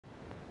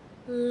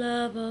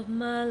Love of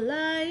my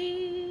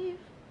life,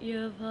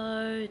 you've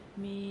hurt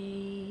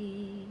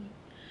me.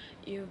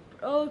 You've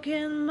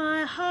broken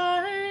my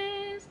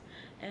heart,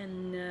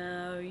 and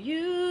now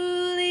you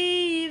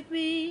leave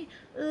me.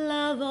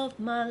 Love of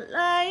my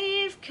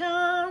life,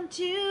 can't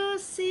you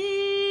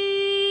see?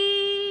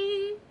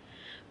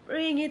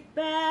 Bring it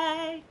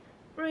back,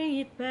 bring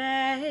it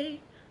back.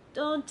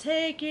 Don't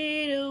take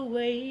it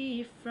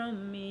away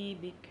from me,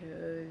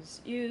 because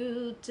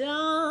you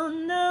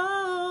don't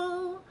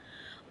know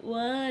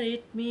what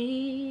it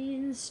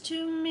means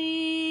to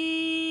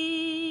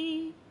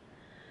me.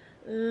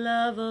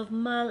 Love of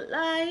my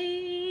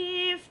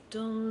life,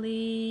 don't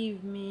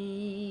leave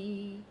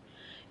me.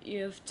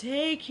 You've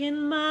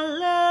taken my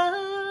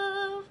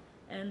love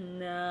and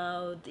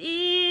now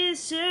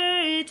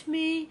desert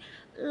me.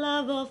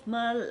 Love of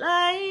my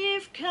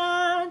life,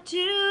 can't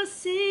you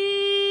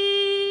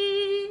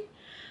see?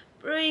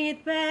 Bring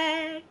it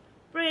back,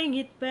 bring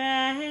it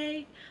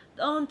back.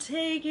 Don't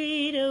take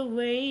it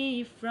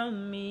away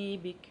from me,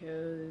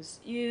 because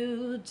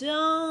you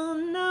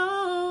don't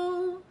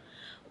know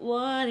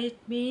what it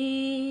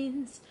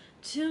means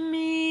to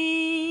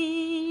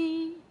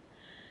me.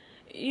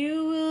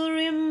 You will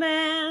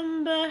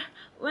remember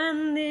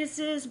when this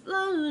is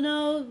blown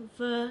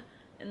over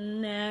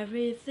and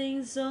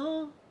everything's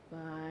all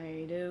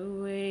by the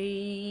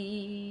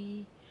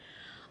way.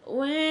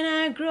 When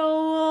I grow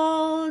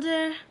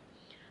older,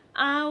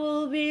 I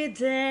will be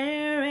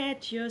there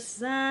at your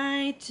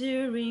side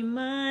to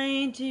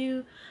remind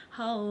you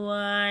how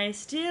I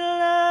still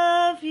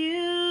love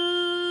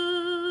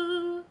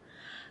you.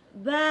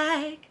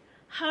 Back,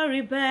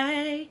 hurry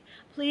back,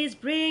 please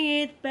bring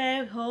it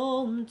back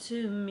home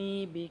to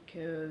me,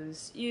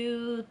 because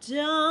you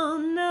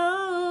don't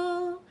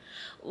know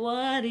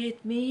what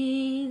it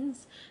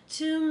means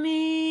to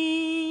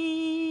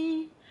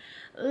me.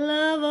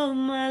 Love of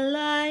my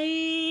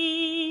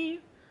life,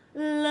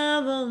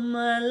 love of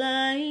my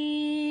life.